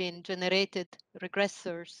having generated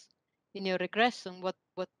regressors in your regression.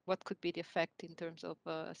 What could be the effect in terms of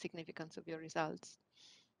significance of your results?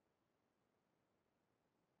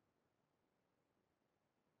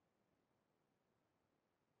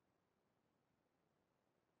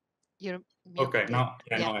 You're Okay, muted. now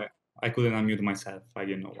Yeah. I couldn't unmute myself. I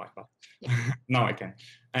didn't know why, but Yeah. now I can.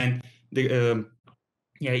 And the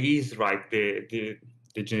yeah, he is right. The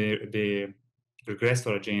regressors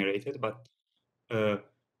are generated, but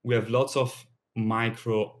we have lots of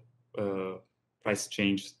micro price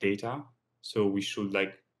change data, so we should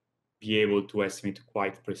like be able to estimate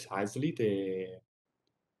quite precisely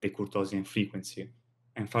the Kurtosian frequency.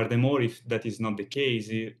 And furthermore, if that is not the case,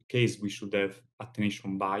 we should have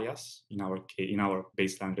attenuation bias in our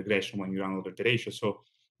baseline regression when you run over the ratio. So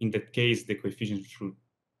in that case, the coefficient should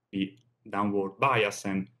be downward bias,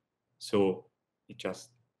 and so it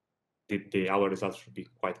just our results should be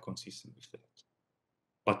quite consistent with that.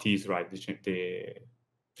 But he is right; the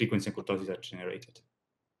frequency and kurtosis are generated.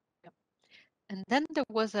 And then there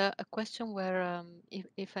was a question where,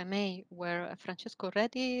 if I may, where Francesco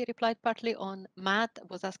already replied partly on. Matt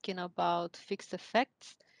was asking about fixed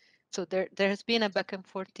effects. So there has been a back and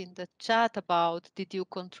forth in the chat about did you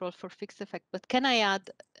control for fixed effect? But can I add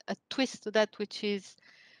a twist to that, which is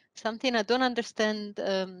something I don't understand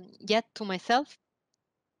yet to myself,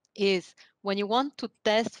 is when you want to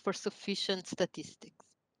test for sufficient statistics,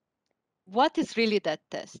 what is really that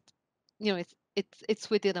test? You know, it's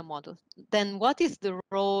within a model. Then what is the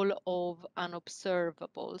role of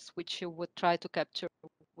unobservables, which you would try to capture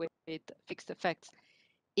with fixed effects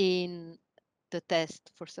in the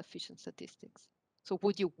test for sufficient statistics? So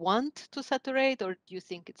would you want to saturate, or do you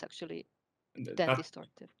think it's actually then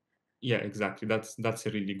distorted? Yeah, exactly. That's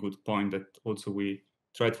a really good point that also we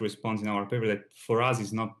try to respond in our paper, that for us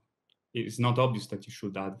it's not obvious that you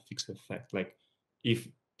should add fixed effect. Like if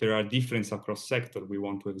there are differences across sector, we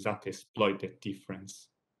want to exactly exploit that difference.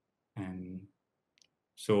 And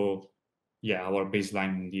so yeah, our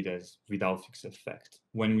baseline indeed is without fixed effect.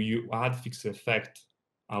 When we add fixed effect,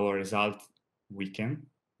 our result weaken,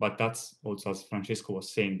 but that's also, as Francesco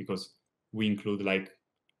was saying, because we include like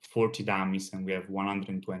 40 dummies and we have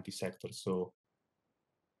 120 sectors. So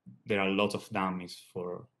there are lots of dummies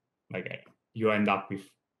for like you end up with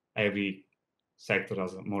every sector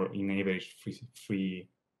as a more in average free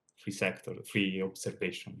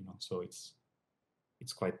observation, you know. So it's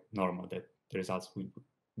quite normal that the results will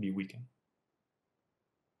be weakened.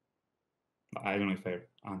 I don't know if I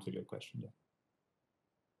answered your question yet.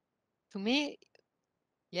 To me,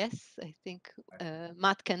 yes, I think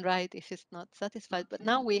Matt can write if he's not satisfied. But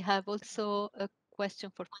now we have also a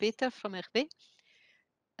question for Peter from Hervé,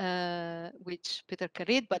 which Peter can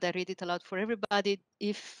read, but I read it aloud for everybody.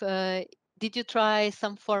 Did you try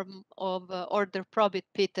some form of order probit,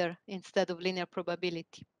 Peter, instead of linear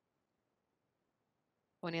probability?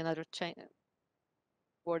 On another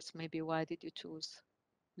words, maybe why did you choose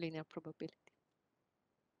linear probability?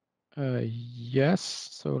 Yes,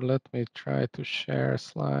 so let me try to share a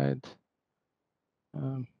slide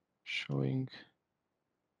showing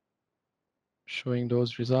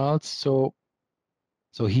those results. So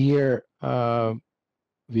here as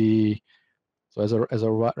a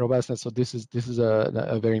robustness. So this is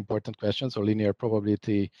a very important question. So linear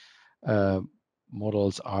probability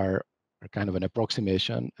models are kind of an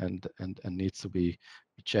approximation and needs to be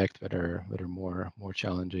checked whether more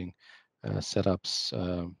challenging setups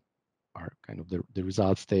are kind of the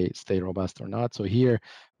results stay robust or not. So here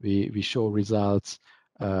we show results.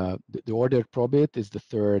 The ordered probit is the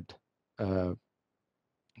third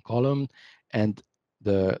column, and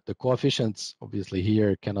the coefficients obviously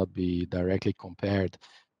here cannot be directly compared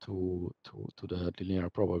to the linear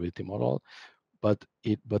probability model, but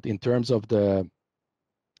in terms of the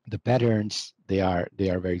patterns, they are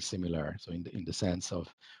very similar. So in the sense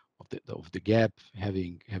of the gap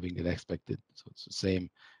having an expected, so it's the same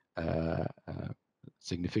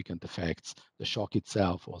significant effects. The shock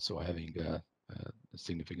itself also having a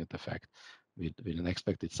significant effect with an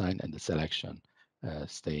expected sign, and the selection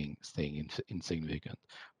staying insignificant.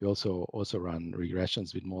 We also run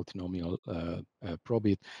regressions with multinomial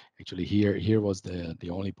probit. Actually, here was the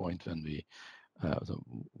only point when we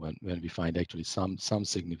when we find actually some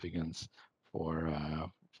significance for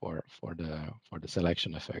the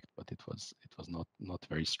selection effect, but it was not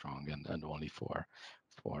very strong, and only for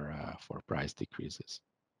price decreases.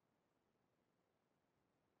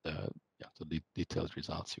 So the detailed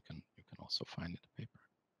results you can also find in the paper.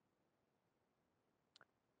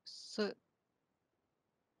 So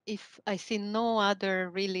if I see no other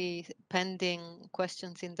really pending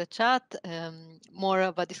questions in the chat, more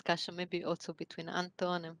of a discussion maybe also between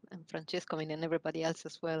Anton and Francesco, I mean, and everybody else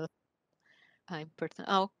as well.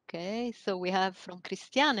 Okay, so we have from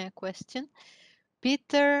Christiane a question.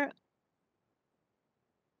 Peter,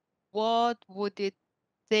 what would it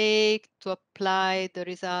take to apply the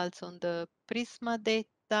results on the Prisma data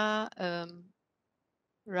data,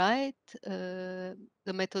 right? The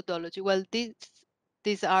methodology. Well,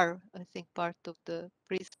 these are, I think, part of the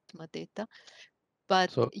Prisma data,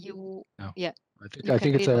 but So you, no, yeah, I you can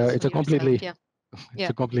think build it's also a completely yourself. Yeah, it's yeah.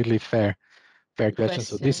 a completely fair question.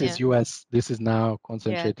 So this is Yeah, US. This is now yeah,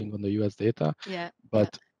 concentrating on the US data, yeah, but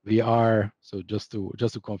yeah. we are, so just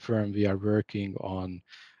to confirm, we are working on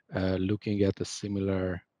looking at a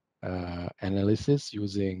similar analysis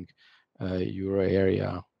using euro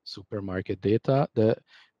area supermarket data.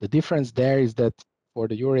 The difference there is that for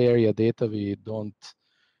the euro area data, we don't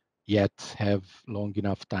yet have long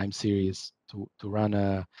enough time series to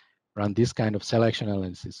run this kind of selection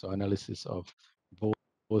analysis, so analysis of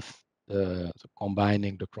both so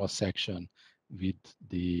combining the cross section with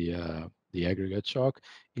the aggregate shock.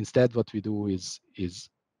 Instead, what we do is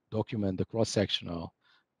document the cross sectional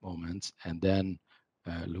moments and then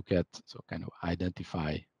look at, so kind of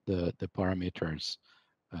identify the parameters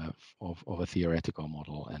of a theoretical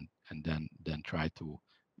model, and then try to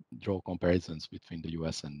draw comparisons between the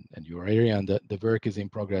US and euro area. And the work is in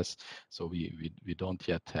progress, so we don't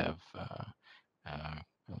yet have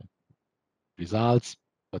results,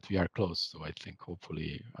 but we are close. So I think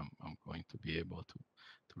hopefully I'm going to be able to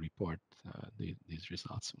report these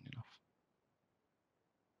results soon enough.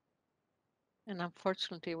 And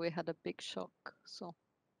unfortunately, we had a big shock. So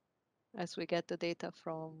as we get the data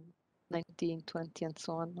from 19, 20, and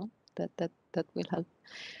so on, no? that will help.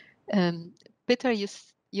 Peter,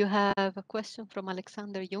 you have a question from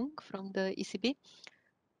Alexander Jung from the ECB.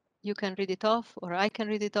 You can read it off, or I can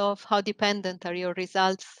read it off. How dependent are your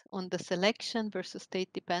results on the selection versus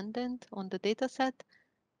state dependent on the data set?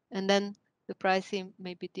 And then the pricing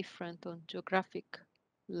may be different on geographic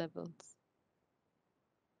levels.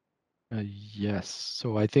 Yes,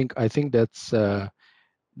 so I think that's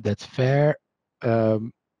fair.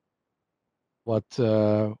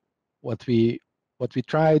 What we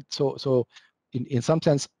tried, so in some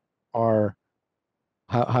sense, our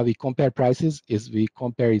how we compare prices is we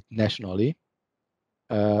compare it nationally,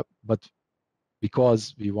 but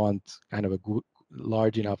because we want kind of a good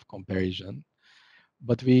large enough comparison,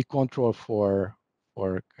 but we control for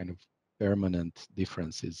kind of permanent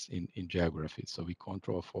differences in geography. So we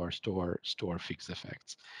control for store fixed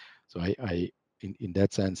effects. So in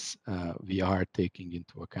that sense, we are taking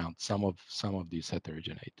into account some of this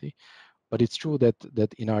heterogeneity. But it's true that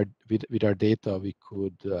with our data, we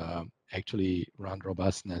could actually run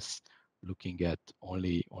robustness looking at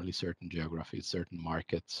only certain geographies, certain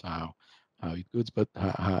markets, how it goes, but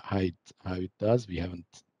how it does. We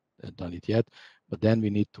haven't done it yet. But then we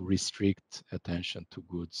need to restrict attention to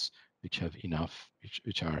goods which have enough,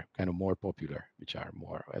 which are kind of more popular, which are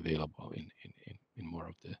more available in more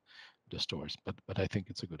of the stores. But I think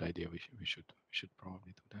it's a good idea. We should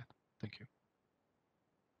probably do that. Thank you.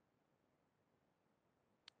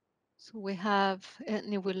 So we have,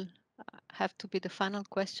 and it will have to be the final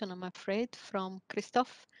question, I'm afraid, from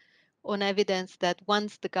Christophe, on evidence that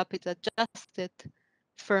once the gap is adjusted,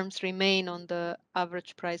 firms remain on the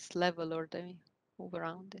average price level or they move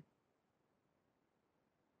around it.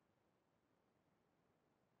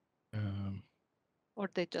 Or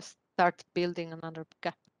they just start building another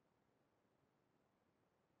gap.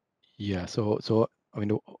 Yeah, so I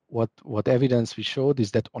mean, what evidence we showed is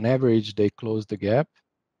that on average they close the gap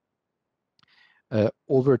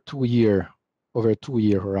over a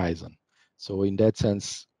 2-year horizon. So in that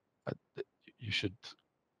sense, you should,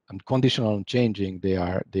 and conditional on changing, they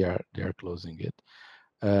are closing it.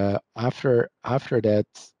 After that,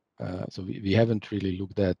 so we haven't really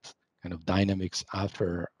looked at kind of dynamics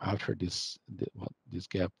after this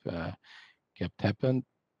gap happened.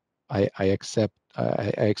 I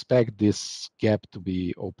expect this gap to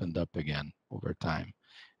be opened up again over time,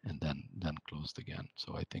 and then closed again.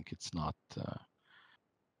 So I think it's not.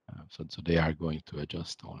 So they are going to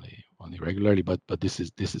adjust only regularly, but this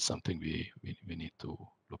is something we need to